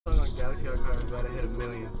Galaxy Archive is about to hit 1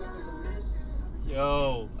 million.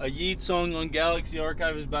 Yo, a Yeet song on Galaxy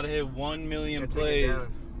Archive is about to hit 1 million plays.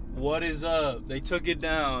 What is up? They took it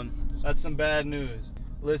down. That's some bad news.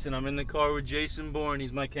 Listen, I'm in the car with Jason Bourne.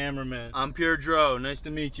 He's my cameraman. I'm Puredro. Nice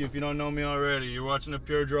to meet you if you don't know me already. You're watching a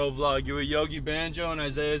Puredro vlog. You're with Yogi Banjo and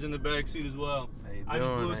Isaiah's in the backseat as well. I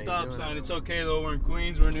just blew a stop sign. It's okay though. We're in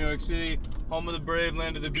Queens. We're in New York City. Home of the brave,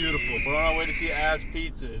 land of the beautiful. We're on our way to see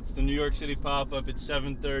Asspizza. It's the New York City pop-up. It's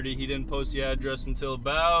 7:30. He didn't post the address until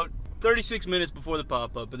about 36 minutes before the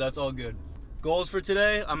pop-up, but that's all good. Goals for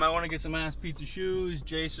today, I might want to get some Asspizza shoes.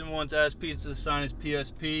 Jason wants Asspizza to sign his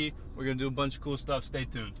PSP. We're going to do a bunch of cool stuff. Stay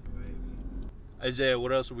tuned. Isaiah,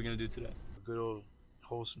 what else are we going to do today? A good old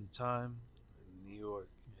wholesome time in New York.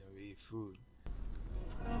 Yeah, we eat food.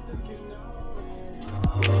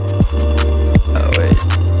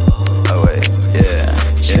 Oh wait, yeah.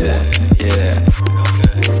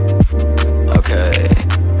 Okay.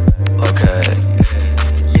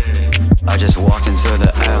 I just walked into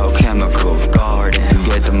the alchemical garden.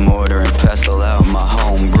 Get the mortar and pestle out, my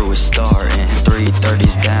home brew is starting.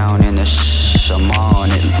 330's down in the I'm on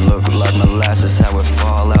it. Look like molasses, how it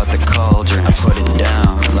fall out the cauldron. I put it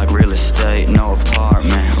down like real estate, no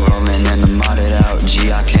apartment. Rolling in the modded out,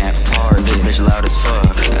 gee, I can't park. This bitch loud as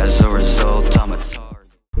fuck, as a result, I'm a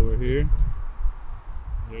target. So we're here.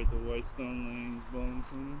 Here at the Whitestone Lanes Bowling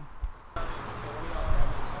Center.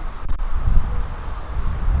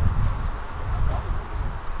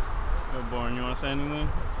 Yo, Born, you want to say anything?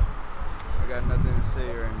 I got nothing to say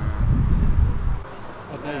right now.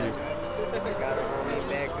 Oh, thank you. I gotta roll me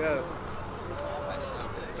back up.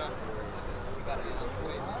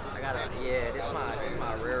 Yeah, this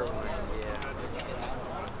my rare one.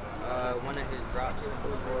 Yeah. One of his drops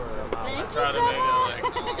before. I tried to make it like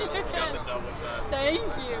got the double shot. Thank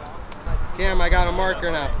you. Cam, I got a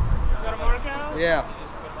marker now. You got a marker now? Yeah.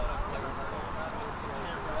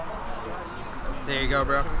 There you go,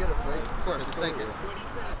 bro. Can we get a plate? Of course, thank you.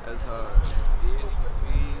 That's hard.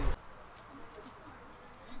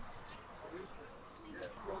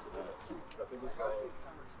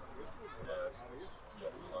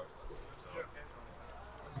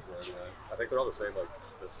 I think they're all the same, like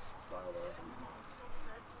this style though.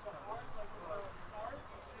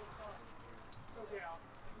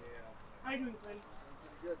 How you doing, Clint?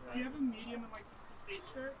 Good, man. Do you have a medium and like stage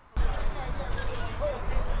shirt?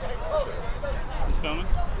 He's filming?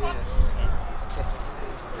 Yeah.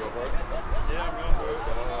 Yeah, I'm going for it.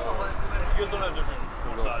 You guys don't have different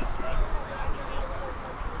sizes, right?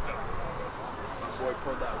 My boy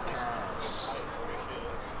pulled out cash.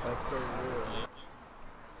 That's so real.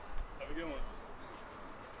 Have a good one.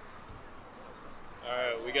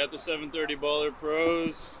 Alright, we got the 730 Baller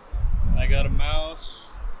Pros. I got a mouse.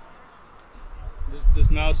 This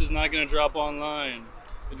mouse is not gonna drop online.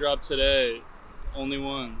 It dropped today. Only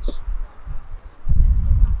once.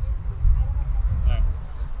 Alright.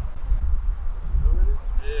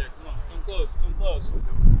 Yeah, come on, come close.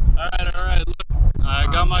 Alright, look. I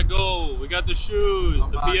got my goal. We got the shoes,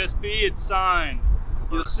 the PSP, it's signed.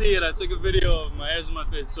 You'll see it. I took a video of my hair's in my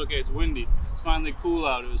face. It's okay, it's windy. It's finally cool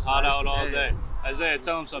out. It was hot out all day. Isaiah,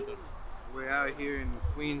 tell him something. We're out here in the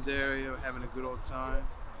Queens area, having a good old time.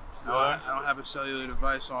 I don't have a cellular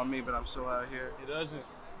device on me, but I'm still out here. He doesn't.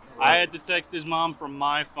 I had to text his mom from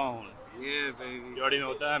my phone. Yeah, baby. You already know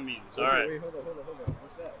what that means. All right. Wait, hold on.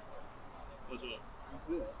 What's that? What's up? What's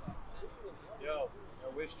this? Yo.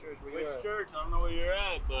 Witchchurch, Witchchurch, I don't know where you're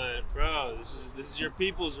at, but bro, this is your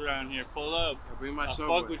people's around here. Pull up. Yeah, bring my I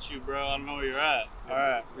subway. fuck with you, bro. I don't know where you're at. Yeah, all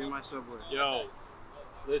right. Bring my subway. Yo,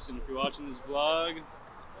 listen, if you're watching this vlog, you're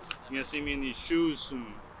gonna see me in these shoes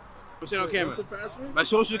soon. What's it on camera? My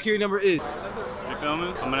social security number is. You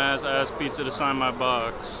filming? I'm gonna ask Asspizza to sign my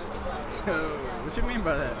box. What you mean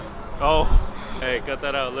by that? Oh, hey, cut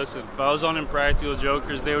that out. Listen, if I was on Impractical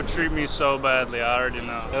Jokers, they would treat me so badly. I already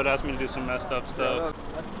know. They would ask me to do some messed up stuff.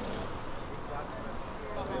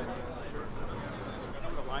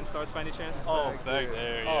 The line starts by any chance? Oh, back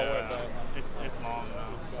there, yeah. Oh, back. It's long now.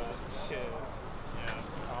 Shit. Yeah.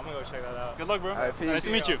 Oh, I'm gonna go check that out. Good luck, bro. All right, peace. Nice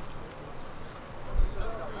to meet you.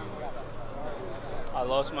 I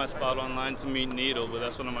lost my spot online to meet Needle, but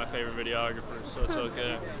that's one of my favorite videographers, so it's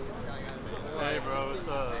okay. Hey, bro, what's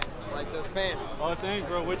up? I like those pants. Oh, thanks,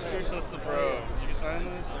 bro. Witchchurch, that's the bro. You can sign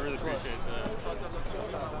this? I really appreciate that.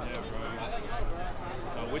 Yeah,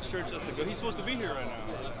 bro. Witchchurch, that's the good. He's supposed to be here right now.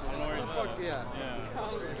 I don't know where he's at. Fuck yeah. Yeah.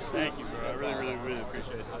 Thank you, bro. I really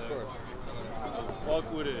appreciate that. Of course.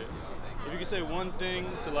 Fuck with it. If you could say one thing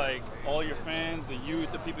to like all your fans, the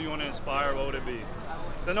youth, the people you want to inspire, what would it be?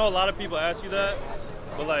 I know a lot of people ask you that,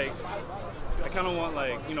 but like, I kind of want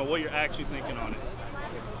like, you know, what you're actually thinking on it.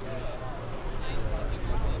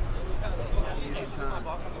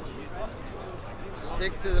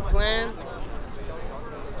 Stick to the plan.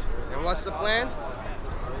 And what's the plan?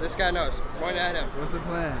 This guy knows. Point at him. What's the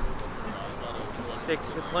plan? Stick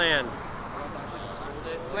to the plan.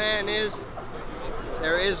 The plan is,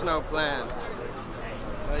 there is no plan.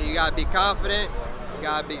 You gotta be confident. You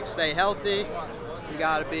gotta stay healthy. You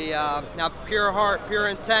gotta have pure heart, pure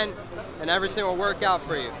intent, and everything will work out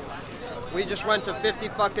for you. We just went to 50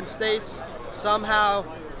 fucking states. Somehow,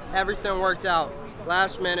 everything worked out.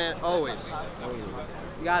 Last minute, always.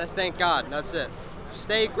 You gotta thank God, that's it.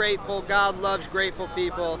 Stay grateful, God loves grateful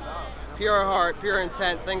people. Pure heart, pure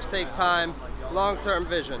intent, things take time. Long-term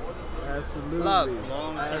vision. Absolutely. Love.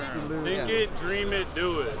 Long-term. Absolutely. Think it, dream it,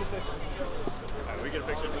 do it. All right, we get a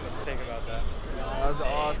picture too. Think about that. That was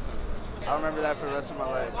awesome. I'll remember that for the rest of my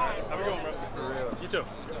life. How we going, bro? For real. You too.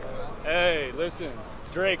 Hey, listen.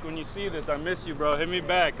 Drake, when you see this, I miss you, bro. Hit me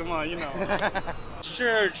back. Come on, you know.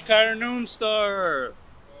 Church, Kire Noomstar.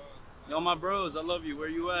 Yo, my bros, I love you. Where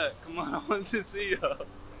you at? Come on, I want to see you.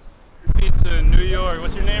 Pizza in New York.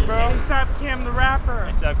 What's your name, bro? ASAP Cam the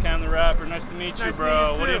Rapper. ASAP Cam the Rapper. Nice to meet you, Nice to bro.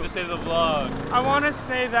 meet you What do you too. have to say to the vlog? I want to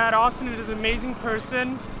say that Austin is an amazing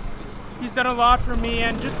person. He's done a lot for me,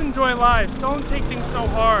 and just enjoy life. Don't take things so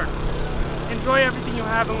hard. Enjoy everything you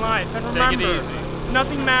have in life, and remember, Take it easy.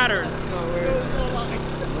 nothing matters.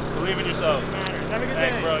 Believe in yourself. Have a good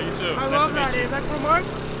Thanks, day. bro. You too. I Nice love to that. meet you. Is that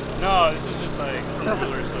promotes? No, this is just like from a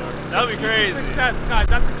ruler store. That would be crazy. Success, guys.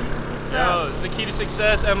 That's a key to success. Yo, it's the key to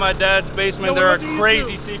success at my dad's basement. Yo, There are what do you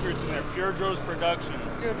crazy do? secrets in there. Puredro's Productions.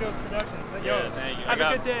 Joe's Productions. Yeah, thank you. Have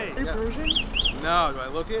a good day. Are you Persian? No, do I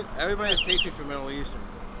look it? Everybody takes me for Middle Eastern.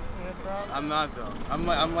 I'm not though. I'm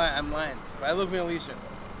lying. But I look Middle Eastern.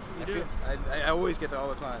 You do? I always get that all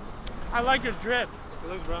the time. I like your drip. It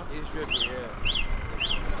looks, bro. He's drippy, yeah.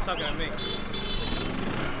 He's talking to me.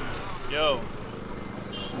 Yo,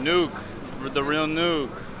 Nuke, the real Nuke.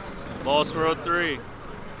 Lost World 3.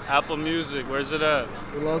 Apple Music, where's it at?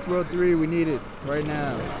 The Lost World 3, we need it right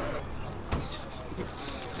now.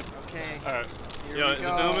 Okay. Alright. Here Yo, we is it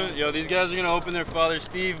go. filming? Yo, these guys are gonna open their Father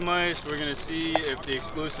Steve mice. We're gonna see if the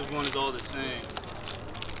exclusive one is all the same.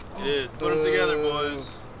 It is. Put them together, boys.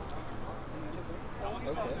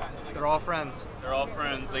 They're all friends. They're all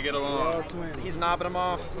friends. They get We're all along. twins. He's knobbing them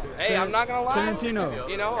off. Hey, I'm not gonna lie. Tarantino.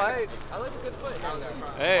 You know, I like a good foot.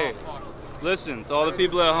 Hey, listen, to all the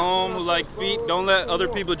people at home who like feet, don't let other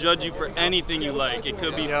people judge you for anything you like. It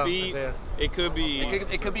could be feet. It could be.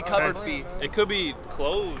 It could be covered feet. It could be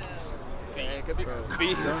clothes. It could be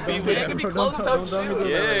Feet. Feet. it could be closed-toed shoes.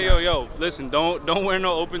 Yeah, yo. Listen, don't wear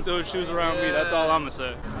no open-toed shoes around me. That's all I'm gonna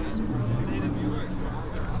say.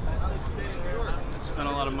 Spent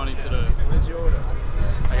a lot of money today. Where's your order?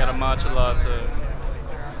 I got a matcha latte.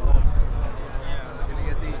 Gonna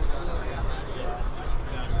get these.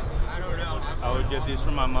 I would get these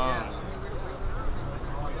for my mom.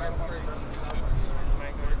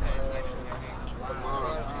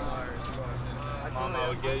 Mom, I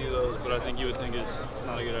would get you those, but I think you would think it's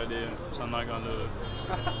not a good idea, so I'm not gonna do it.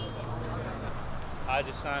 I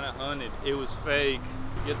just signed 100. It was fake.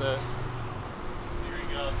 Get that. Here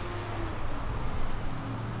we go.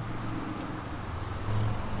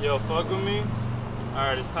 Yo, fuck with me. All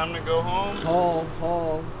right, it's time to go home.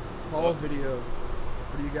 Haul video.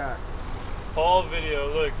 What do you got? Haul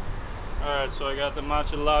video, look. All right, so I got the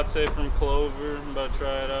matcha latte from Clover. I'm about to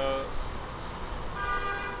try it out.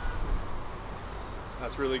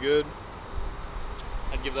 That's really good.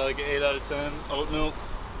 I'd give that like an 8 out of 10. Oat milk.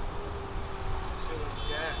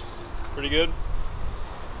 Pretty good.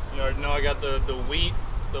 You already know I got the wheat,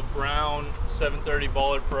 the brown 730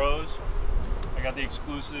 Baller Pros. I got the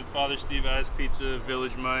exclusive Father Steve Asspizza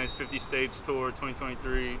Village Mice 50 States Tour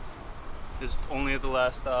 2023. Is only at the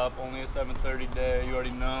last stop, only a 7:30 day. You already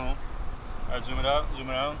know. All right, zoom it out,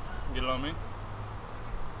 get it on me.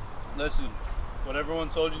 Listen, what everyone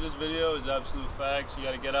told you this video is absolute facts. You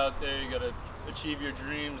got to get out there. You got to achieve your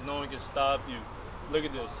dreams. No one can stop you. Look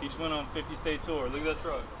at this. He just went on 50 state tour. Look at that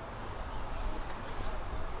truck.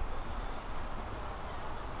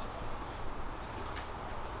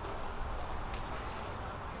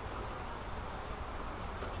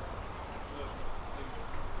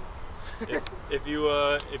 If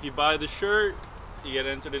you buy the shirt, you get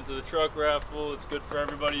entered into the truck raffle. It's good for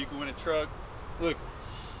everybody. You can win a truck. Look,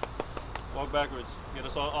 walk backwards. Get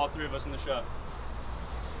us all three of us in the shot.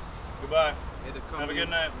 Goodbye. Have a good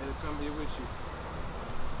night. May the company with you.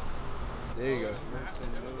 There you go. Moved to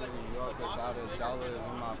New York without $1 in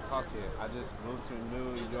my pocket. I just moved to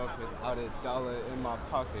New York without $1 in my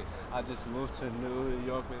pocket. I just moved to New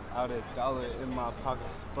York without $1 in my pocket.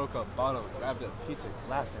 Broke a bottle, grabbed a piece of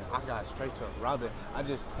glass, and I got straight to robbing. I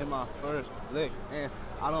just hit my first lick, and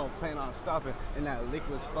I don't plan on stopping. And that lick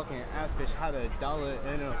was fucking ass, bitch. Had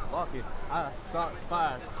 $1 in her pocket. I sought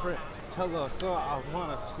by a crib. Tell her so I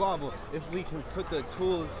wanna squabble. If we can put the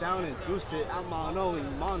tools down and do it, I'm on only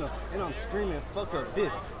mono. And I'm screaming, fuck a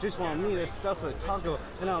bitch. Just want me to stuff a taco.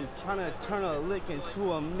 And I'm trying to turn a lick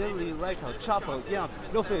into a milli like a chopper. Yeah, I'm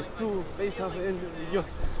no face too base, I'm in New York.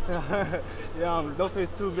 Yeah, I'm no face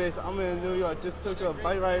too base, I'm in New York. Just took a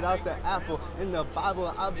bite right out the apple. In the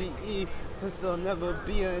Bible, I'll be Eve. Cause there'll never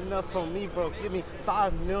be enough for me, bro. Give me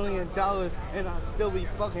 $5 million and I'll still be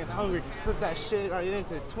fucking hungry. Put that shit right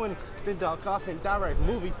into 20, then dog off and direct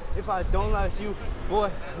movies. If I don't like you, boy,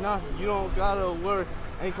 nah, you don't gotta worry.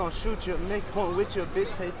 Ain't gonna shoot you, make point with your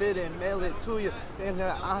bitch, tape it and mail it to you. And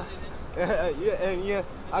yeah,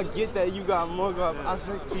 I get that you got more guap. I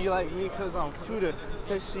think she like me cause I'm cuter.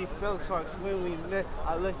 Said she felt sparks when we met.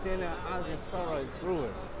 I looked in her eyes and saw right through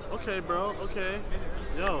it. Okay, bro, okay.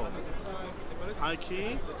 Yo. High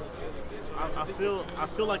key, I feel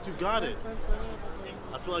like you got it.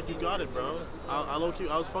 I feel like you got it, bro. I low key,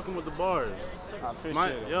 I was fucking with the bars. I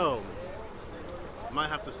appreciate it. Yo, might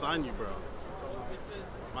have to sign you, bro.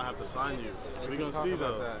 Might have to sign you. We gonna see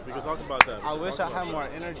though. We can talk about that. I wish I had more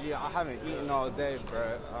energy. I haven't eaten all day,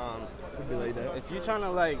 bro. If you trying to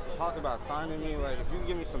like talk about signing me, like if you can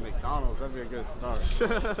give me some McDonald's, that'd be a good start.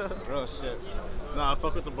 Real shit. Nah, I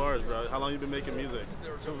fuck with the bars, bro. How long you been making music?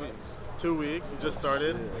 2 weeks. 2 weeks? You just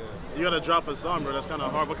started? Yeah. You gotta drop a song, bro. That's kind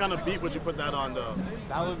of hard. What kind of beat would you put that on, though?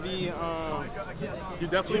 That would be, You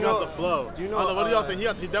definitely got the flow. Do you know? What do y'all think?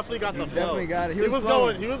 He definitely got the flow. Definitely got it.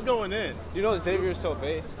 He was going in. You know Xavier's So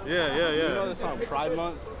Bass? Yeah. You know the song Pride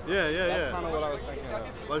Month? Yeah. That's kind of what I was thinking of.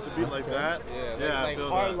 Likes to beat like that? Yeah, I feel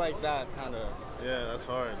hard that. like that, kind of. Yeah, that's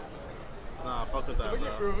hard. Nah, fuck with that,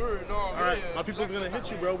 bro. Alright, my people's gonna hit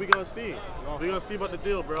you, bro. We gonna see. We gonna see about the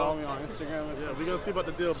deal, bro. Follow me on Instagram. Yeah, we gonna see about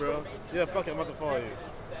the deal, bro. Yeah, fuck it, I'm about to follow you.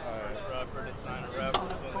 Rapper to sign a rapper.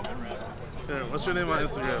 Here, what's your name on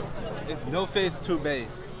Instagram? It's No Face 2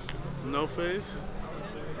 Bass. No Face?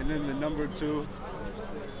 And then the number 2.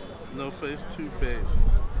 No Face 2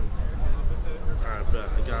 Bass. Alright, bet.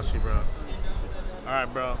 I got you, bro.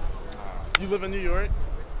 Alright, bro. You live in New York?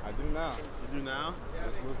 I do now. You do now?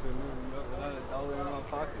 Just moved to New York without $1 in my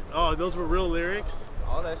pocket. Oh, those were real lyrics?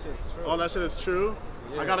 All that shit's true. All that shit is true?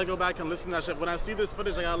 Yeah. I gotta go back and listen to that shit. When I see this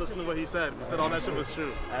footage, I gotta listen to what he said. He said all that shit was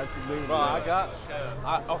true. Absolutely. Bro,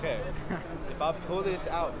 okay. If I pull this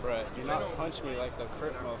out, bro, do not punch me like the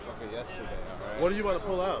Crip motherfucker yesterday, alright? What are you about to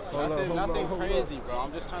pull out? Nothing crazy, bro.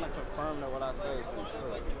 I'm just trying to confirm that what I said is true.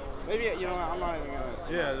 Maybe, you know what, I'm not even gonna...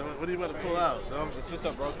 Yeah, what are you about to pull out? It's just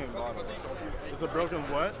a broken bottle. It's a broken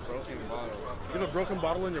what? Broken bottle. You have a broken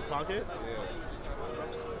bottle in your pocket? Yeah.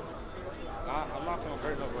 I'm not gonna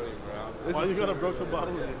hurt nobody, bro. Why you got a broken bottle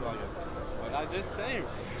in your pocket? What I just say.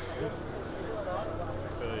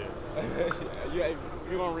 I feel you.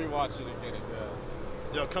 You're gonna rewatch it and get it.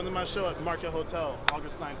 Yo, come to my show at Market Hotel,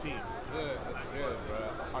 August 19th. Good, that's good, bro.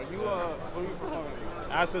 Are you, who are you performing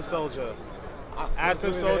with? Acid Soldier.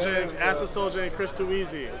 Acid Soldier and Chris Too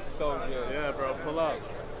Easy. It's so good. Yeah, bro, pull up.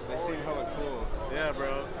 They seem hella cool. Yeah,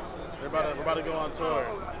 bro. We're about to go on tour.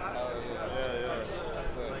 Hell yeah. Yeah.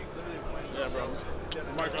 That's lit. Yeah, bro.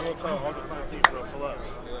 Market Hotel, August 19th, bro. Pull up.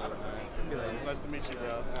 Yeah, man. It's nice to meet you,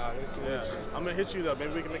 bro. Nice to meet you. I'm gonna hit you though.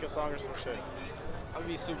 Maybe we can make a song or some shit. I'll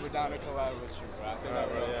be super down to collab with you, bro. I think Alright,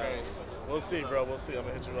 that'd bro, be crazy. We'll see, bro. We'll see. I'm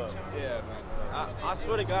gonna hit you up. Yeah, man. I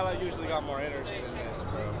swear to God, I usually got more energy than this,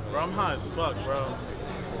 bro. Bro, I'm high as fuck, bro.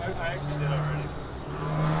 I actually did already.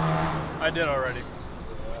 I did already.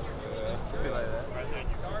 Be like that.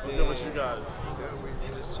 What's good with you guys? Good, we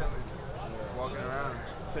just chilling. Walking around.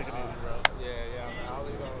 Take it easy, bro. Yeah, man. I'll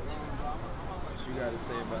leave it. What you got to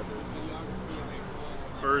say about this?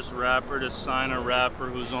 First rapper to sign a rapper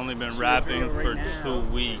who's only been rapping for 2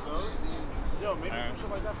 weeks. Yo, maybe some shit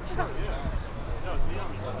like that for sure, yeah. Yo,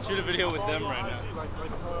 DM me. Shoot a video with them right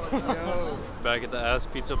now. Back at the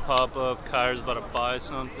Asspizza pop-up, Kire's about to buy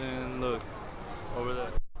something. Look, over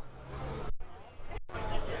there.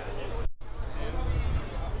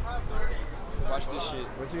 Watch this shit.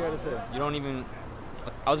 What you got to say? You don't even...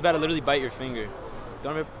 I was about to literally bite your finger.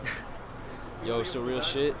 Don't ever... Yo, so real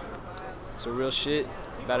shit.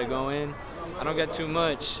 About to go in. I don't got too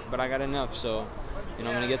much, but I got enough. So, you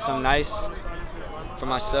know, I'm gonna get some nice for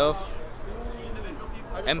myself.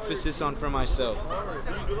 Emphasis on for myself.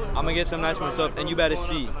 I'm gonna get some nice for myself, and you better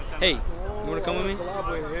see. Hey, you wanna come with me?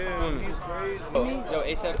 Yo,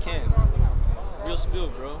 ASAP Cam. Real spill,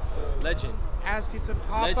 bro. Legend. Asspizza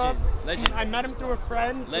pop-up. Legend. I met him through a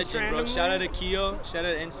friend. Legend, bro. Shout out to Kio. Shout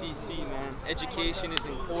out to NCC, man. Education is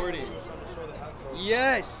important.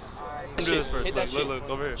 Yes. Do this first. Hit that shit. Look,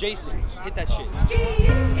 over here. Jason, hit that shit.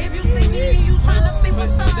 If you see me, you tryna see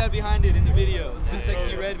what's up. Put that behind it in the video. The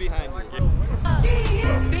sexy red behind it.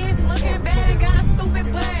 Bitch looking bad, got a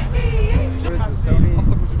stupid butt.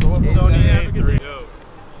 Sony A3. Yo.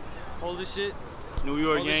 Hold this shit. New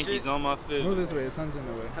York Hold this Yankees shit. on my fit. Move this way, the sun's in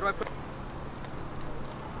the way. How do I put?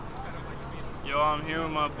 Yo, I'm here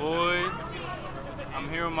with my boy. I'm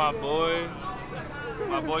here with my boy.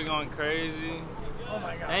 My boy going crazy. Oh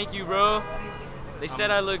my God. Thank you, bro. They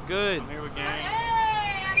said I look good. I'm here with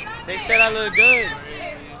gang. They said I look good.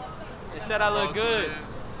 They said I look good.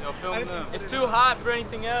 Yo, film them. It's too hot for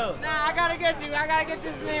anything else. Nah, I gotta get you. I gotta get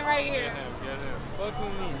this man right here. Get him. Fuck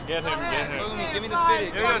with me. Get him. Fuck with me. Give me the Go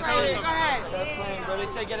fit. ahead, go ahead. Stop playing, bro. They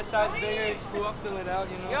say get a size bigger. It's cool. I'll fill it out,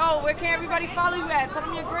 you know. Yo, where can everybody follow you at? Tell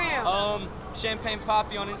them your gram. Champagne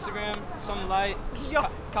Poppy on Instagram. Some light. Yo.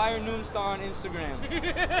 Kire Noonstar on Instagram.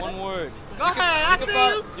 One word. Go ahead, I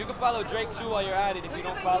see you. You can follow Drake too while you're at it if you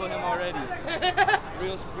don't follow him already.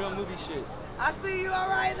 Real movie shit. I see you, all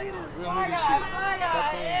right. Look at this. Real My movie God, shit. my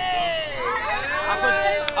God.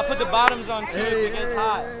 I put the bottoms on too if it gets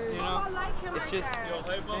hot, you know? It's just, Yo,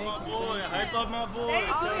 hype up my boy. Hype up my boy.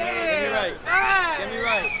 get me right. Get me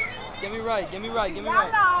right. Get me right. Get me right. Get me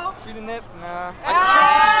right. Free the nip? Nah.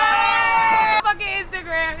 Fucking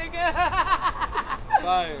Instagram, nigga.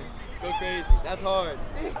 Fire. Go crazy. That's hard.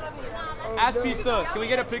 Asspizza. Can we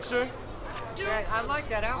get a picture? I like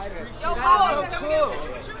that outfit. Yo, That's so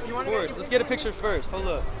cool. Of course. Let's get a picture first. Hold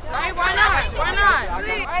up. Right, why not? Why not?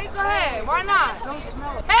 Please. Right, go ahead. Why not? Don't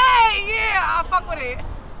smell it. Hey, yeah, I'll fuck with it.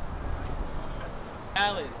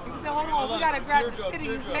 Salad. You said, hold on, we gotta grab the Puredro,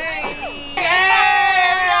 titties. Puredro. Hey.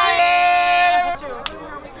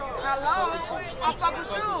 Hello. I'll fuck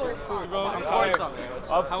with you. I'm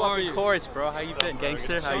Kire. How are you? Of course, bro. How you been,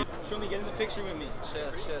 gangster? How you? Show me, get in the picture with me.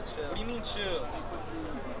 Chill. What do you mean chill?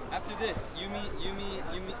 After this, you meet,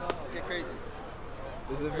 get crazy.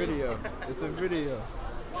 It's a video. It's a video.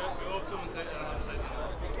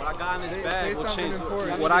 What I got in this Say bag will something change.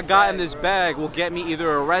 important. What I got in this bag will get me either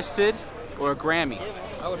arrested or a Grammy.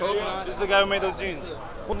 I would hope not. This is the guy who made those jeans.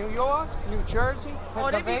 New York, New Jersey,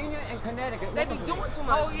 Pennsylvania, and Connecticut. They be doing too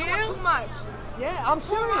much. Oh, yeah? Doing too much. Yeah, I'm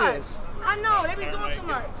serious. I know, they be doing too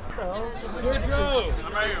much. Puredro.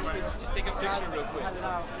 I'm right here, Just take a picture real quick.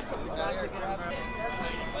 Someone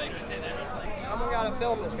gotta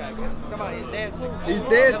film this guy. Come on, he's dancing. He's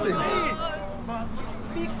dancing.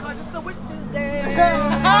 Because it's the witch's day.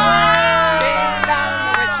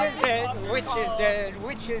 Witch is dead,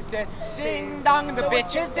 witch is dead. Ding dong, the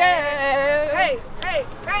bitch is dead. Hey.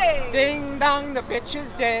 Ding dong, the bitch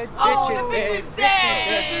is dead. Oh, Bitch the bitch is is dead.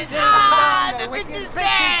 dead. The bitch is dead.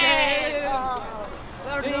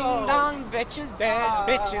 Ding dong, bitch is dead.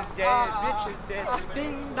 Bitch is dead. Bitch is dead.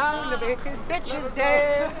 Ding dong, the bitch is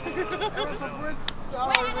dead.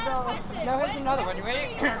 No, here's another one. You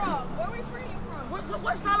ready? Where are we from?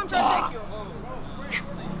 What side I'm trying to take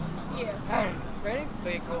you? Yeah. Ready?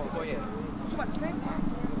 Okay, cool. Go ahead. You about to say?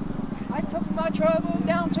 I took my trouble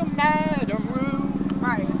down to Madame Rue.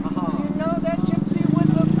 Right. You know that gypsy with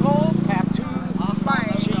the gold tattoo?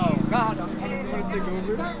 Right. She's got a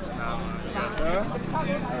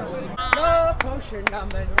Love potion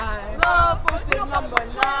number 9. Love potion number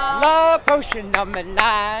 9. Love potion number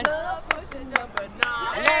 9. Love potion number 9.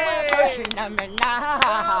 Love potion number 9.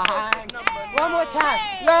 One more time.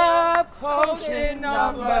 Love potion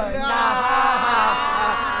number 9.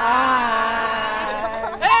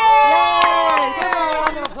 Hey! Give her a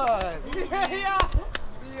round of applause.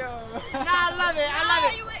 Nah, I love it.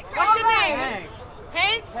 What's your name?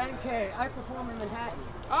 Hank? Hank K. I perform in Manhattan.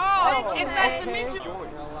 Oh, it's nice to meet you.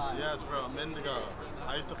 Yes, bro. Mendigo.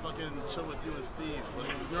 I used to fucking chill with you and Steve. You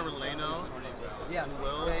remember Leno? Yeah. And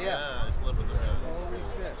Will? Yeah. I used to live with them guys. Holy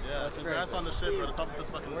shit. Yeah, congrats on the shit, bro. The pop-up is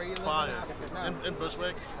fucking fire. In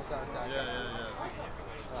Bushwick? Yeah.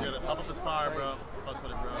 Yeah, the pop-up is fire, bro. Fuck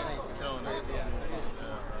with it, bro. Killing it. Yeah,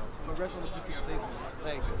 bro. Congrats on the 50 states, man.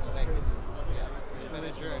 Thank you. It's been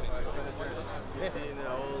a journey. You've seen the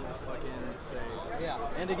old fucking stage.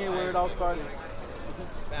 Yeah. And again, where it all started.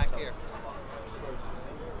 Back here.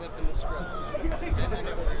 Flipping the script.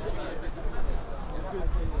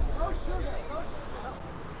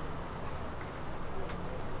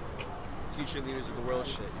 Future leaders of the world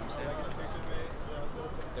shit, you know what I'm saying?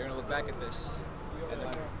 They're gonna look back at this and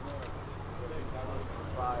they're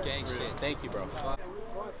gang shit. Thank you, bro.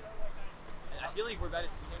 I feel like we're about to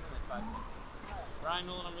see him in like 5 seconds. Ryan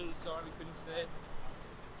Nolan, I'm really sorry we couldn't stay.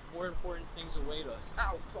 More important things await us.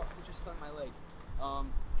 Ow, fuck, I just stung my leg.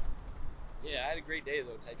 Yeah, I had a great day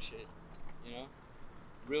though, type shit. You know?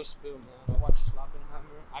 Real spill, man. I watched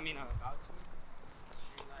Sloppenheimer. I mean, I'm about to.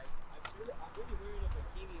 And like, I'm really wearing a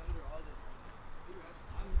bikini under all this.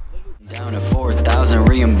 Down to 4,000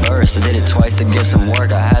 reimbursed. I did it twice to get some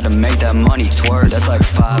work. I had to make that money twerk. That's like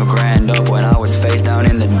 5 grand up when I was face down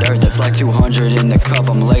in the dirt. That's like 200 in the cup.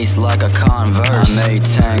 I'm laced like a Converse. I made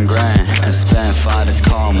 10 grand and spent 5. It's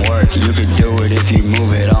calm work. You could do it if you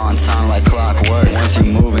move it on time like clockwork. Once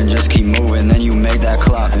you moving, just keep moving, then you make that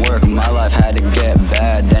clock work. My life had to get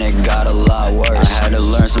bad, then it got a lot worse. I had to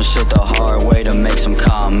learn some shit the hard way to make some